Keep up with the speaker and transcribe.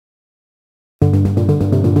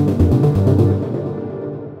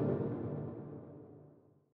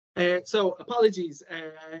So apologies.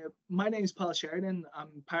 My name is Paul Sheridan. I'm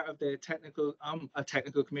part of the I'm a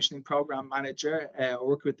technical commissioning program manager. I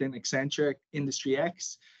work within Accenture Industry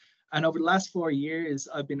X. And over the last 4 years,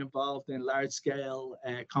 I've been involved in large scale,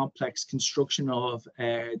 complex construction of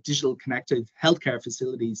digital connected healthcare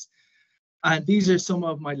facilities. And these are some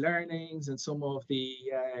of my learnings and some of the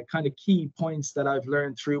kind of key points that I've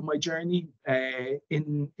learned through my journey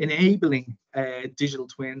in enabling digital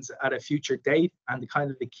twins at a future date, and the kind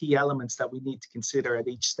of the key elements that we need to consider at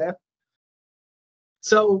each step.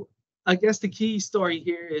 So I guess the key story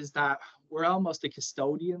here is that we're almost the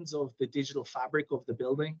custodians of the digital fabric of the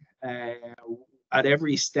building. At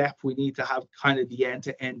every step, we need to have kind of the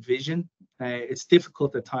end-to-end vision. It's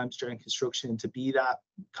difficult at times during construction to be that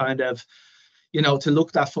kind of, to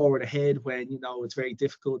look that forward ahead when, it's very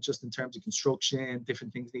difficult just in terms of construction.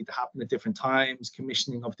 Different things need to happen at different times,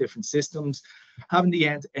 commissioning of different systems. Having the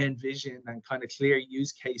end-to-end vision and kind of clear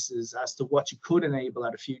use cases as to what you could enable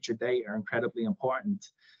at a future date are incredibly important.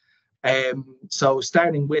 So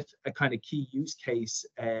starting with a kind of key use case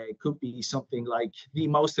could be something like the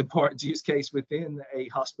most important use case within a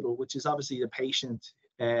hospital, which is obviously the patient,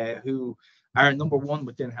 who are number one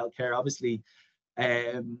within healthcare, obviously,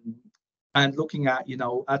 and looking at,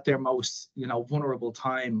 at their most, vulnerable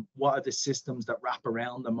time, what are the systems that wrap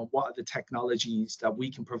around them, and what are the technologies that we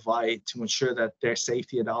can provide to ensure that their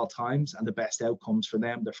safety at all times and the best outcomes for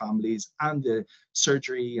them, their families, and the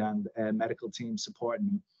surgery and medical team supporting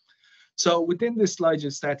them. So within this slide,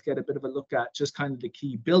 you'll start to get a bit of a look at just kind of the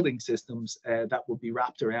key building systems that will be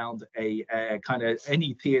wrapped around a kind of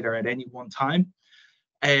any theatre at any one time.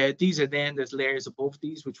 These are then, there's layers above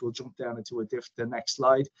these, which we'll jump down into the next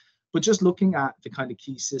slide. But just looking at the kind of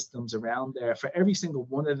key systems around there, for every single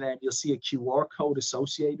one of them, you'll see a QR code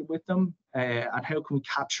associated with them. And how can we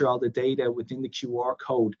capture all the data within the QR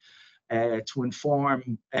code to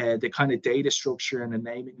inform the kind of data structure and the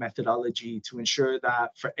naming methodology to ensure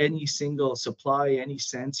that for any single supply, any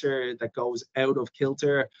sensor that goes out of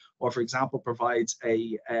kilter, or for example, provides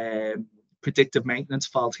a predictive maintenance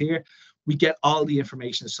fault here, we get all the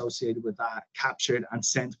information associated with that captured and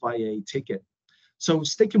sent via a ticket. So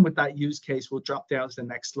sticking with that use case, we'll drop down to the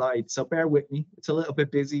next slide. So bear with me, it's a little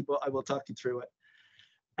bit busy, but I will talk you through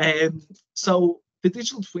it. So the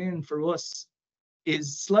digital twin for us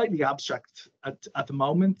is slightly abstract at the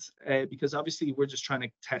moment, because obviously we're just trying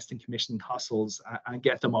to test and commission hospitals and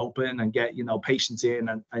get them open and get, patients in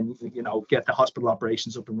and get the hospital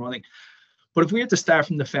operations up and running. But if we had to start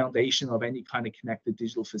from the foundation of any kind of connected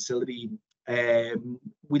digital facility,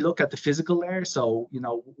 we look at the physical layer. So,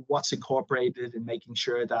 what's incorporated in making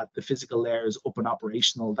sure that the physical layer is up and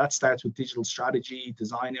operational. That starts with digital strategy,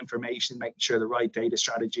 design information, making sure the right data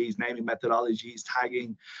strategies, naming methodologies,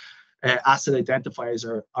 tagging, asset identifiers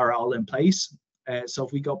are all in place. So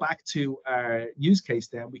if we go back to our use case,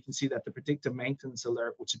 then we can see that the predictive maintenance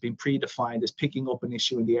alert, which has been predefined, is picking up an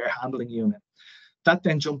issue in the air handling unit. That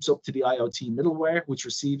then jumps up to the IoT middleware, which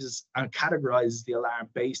receives and categorizes the alarm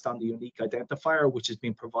based on the unique identifier, which has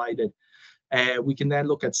been provided. We can then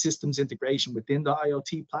look at systems integration within the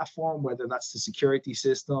IoT platform, whether that's the security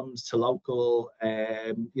systems to local,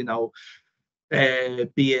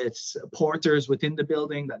 be it porters within the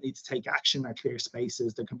building that need to take action or clear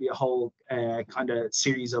spaces. There can be a whole kind of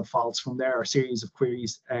series of faults from there, or series of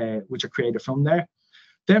queries which are created from there.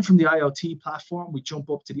 Then from the IoT platform, we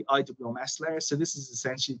jump up to the IWMS layer. So this is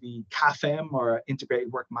essentially the CAFM, or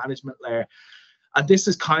integrated work management layer. And this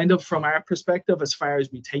is kind of from our perspective, as far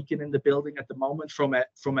as we take it in the building at the moment, from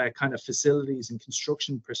a kind of facilities and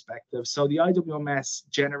construction perspective. So the IWMS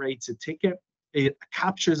generates a ticket. It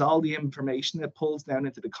captures all the information. It pulls down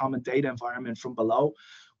into the common data environment from below,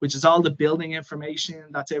 which is all the building information.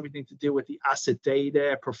 That's everything to do with the asset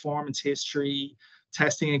data, performance history,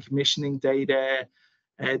 testing and commissioning data.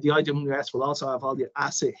 The IWMS will also have all the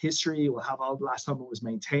asset history. We'll have all the last time it was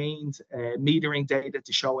maintained, metering data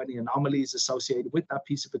to show any anomalies associated with that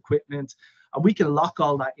piece of equipment. And we can lock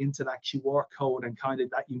all that into that QR code and kind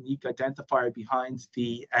of that unique identifier behind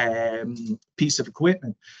the piece of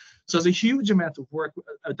equipment. So there's a huge amount of work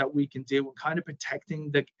that we can do in kind of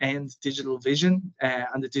protecting the end digital vision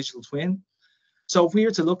and the digital twin. So if we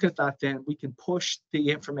were to look at that, then we can push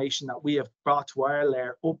the information that we have brought to our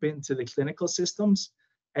layer up into the clinical systems,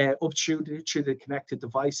 up through the connected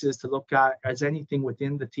devices, to look at, is anything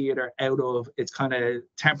within the theatre out of its kind of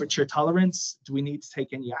temperature tolerance? Do we need to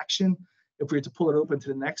take any action? If we were to pull it up into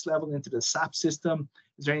the next level, into the SAP system,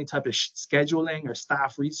 is there any type of scheduling or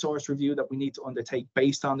staff resource review that we need to undertake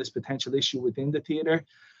based on this potential issue within the theatre?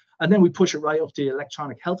 And then we push it right up to the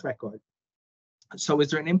electronic health record. So is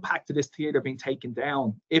there an impact to this theatre being taken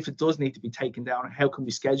down? If it does need to be taken down, how can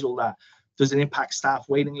we schedule that? Does it impact staff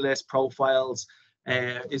waiting list profiles?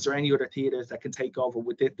 Is there any other theatres that can take over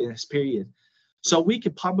within this period? So we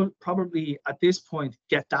could probably at this point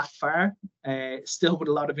get that far, still with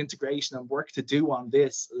a lot of integration and work to do on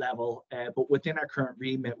this level, but within our current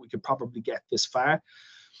remit, we could probably get this far.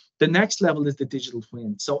 The next level is the digital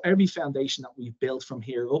twin. So every foundation that we've built from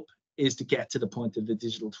here up is to get to the point of the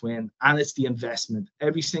digital twin, and it's the investment.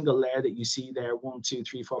 Every single layer that you see there, 1, 2,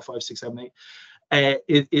 3, 4, 5, 6, 7, 8,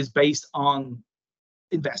 is based on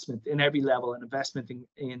investment in every level, and investment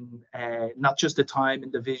in not just the time,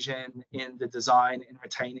 in the vision, in the design, in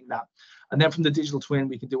retaining that. And then from the digital twin,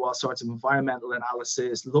 we can do all sorts of environmental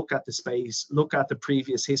analysis, look at the space, look at the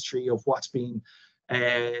previous history of what's been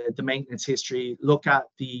the maintenance history, look at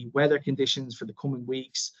the weather conditions for the coming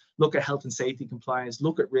weeks, look at health and safety compliance,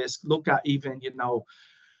 look at risk, look at even,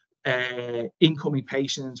 incoming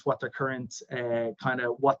patients, what their current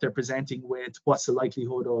what they're presenting with, what's the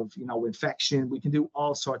likelihood of infection. We can do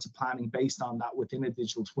all sorts of planning based on that within a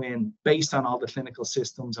digital twin, based on all the clinical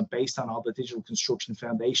systems and based on all the digital construction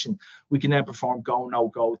foundation. We can then perform go, no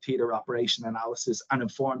go, theatre operation analysis and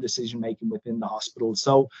inform decision making within the hospital.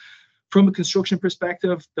 So from a construction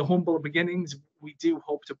perspective, the humble beginnings, we do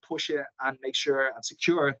hope to push it and make sure and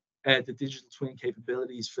secure the digital twin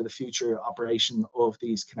capabilities for the future operation of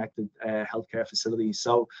these connected healthcare facilities.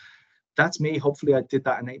 So that's me. Hopefully I did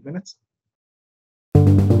that in 8 minutes.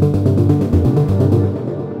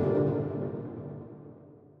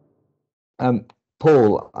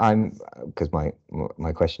 Paul, because my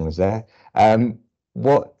question was there.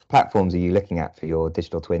 What platforms are you looking at for your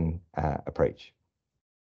digital twin approach?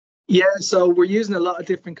 Yeah, so we're using a lot of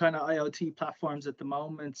different kind of IoT platforms at the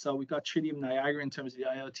moment. So we've got Tritium Niagara in terms of the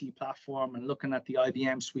IoT platform, and looking at the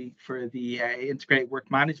IBM suite for the integrated work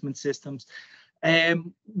management systems.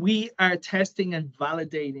 We are testing and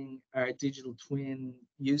validating our digital twin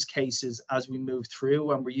use cases as we move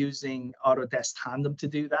through, and we're using Autodesk Tandem to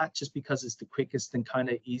do that, just because it's the quickest and kind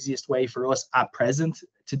of easiest way for us at present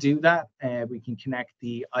to do that. We can connect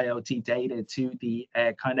the IoT data to the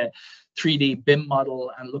kind of 3D BIM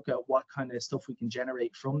model and look at what kind of stuff we can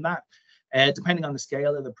generate from that. Depending on the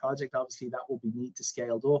scale of the project, obviously that will be need to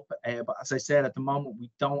scaled up. But as I said, at the moment,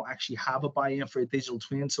 we don't actually have a buy-in for a digital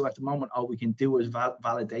twin. So at the moment, all we can do is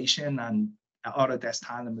validation, and Autodesk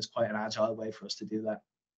Tandem is quite an agile way for us to do that.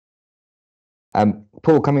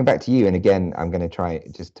 Paul, coming back to you, and again, I'm going to try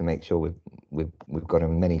just to make sure we've got as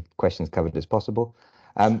many questions covered as possible.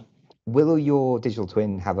 Will your digital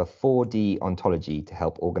twin have a 4D ontology to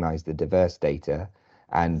help organize the diverse data?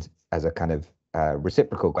 And as a kind of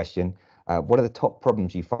reciprocal question, what are the top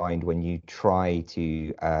problems you find when you try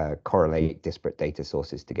to correlate disparate data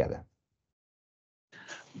sources together?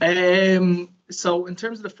 So in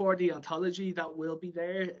terms of the 4D ontology, that will be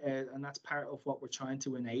there, and that's part of what we're trying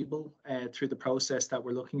to enable through the process that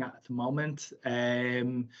we're looking at the moment.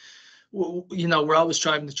 We're always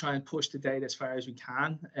striving to try and push the data as far as we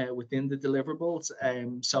can within the deliverables.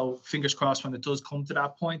 So fingers crossed when it does come to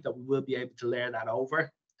that point that we will be able to layer that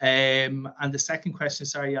over. And the second question,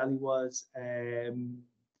 sorry, Ali, was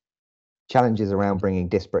challenges around bringing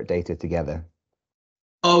disparate data together.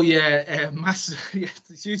 Oh yeah, massive, yeah,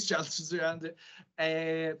 there's huge challenges around it.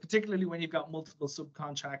 Particularly when you've got multiple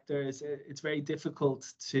subcontractors, it's very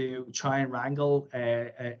difficult to try and wrangle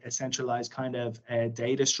a centralized kind of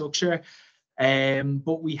data structure.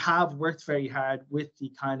 But we have worked very hard with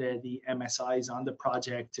the MSIs on the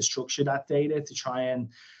project to structure that data to try and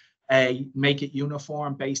make it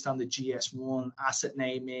uniform based on the GS1 asset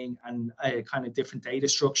naming and kind of different data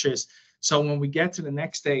structures. So when we get to the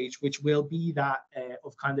next stage, which will be that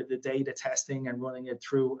of kind of the data testing and running it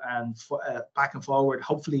through and back and forward,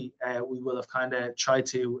 hopefully we will have kind of tried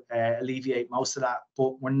to alleviate most of that,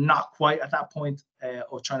 but we're not quite at that point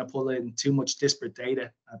of trying to pull in too much disparate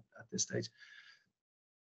data at this stage.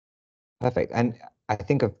 Perfect. And I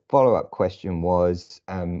think a follow-up question was,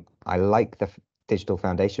 I like the digital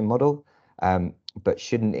foundation model, but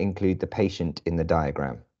shouldn't include the patient in the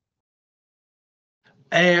diagram.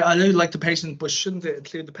 I do like the patient, but shouldn't it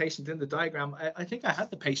include the patient in the diagram? I think I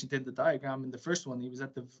had the patient in the diagram in the first one.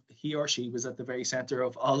 He or she was at the very center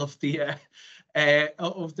of all of the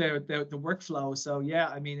workflow. So yeah,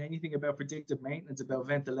 I mean, anything about predictive maintenance, about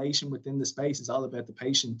ventilation within the space is all about the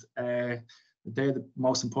patient. They're the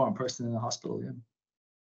most important person in the hospital. Yeah.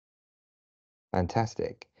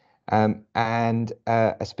 Fantastic. And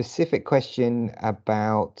a specific question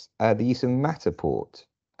about the use of Matterport.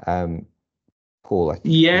 Paul, I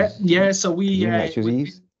think. Yeah. So we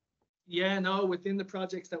Yeah, no, within the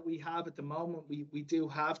projects that we have at the moment, we do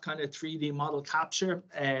have kind of 3D model capture.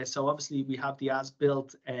 So obviously we have the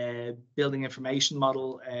as-built building information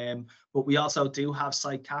model, but we also do have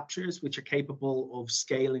site captures, which are capable of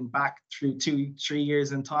scaling back through 2-3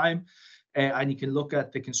 years in time. And you can look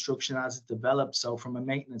at the construction as it develops. So from a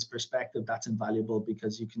maintenance perspective, that's invaluable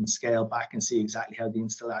because you can scale back and see exactly how the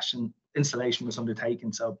installation was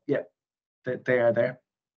undertaken. So yeah, they are there.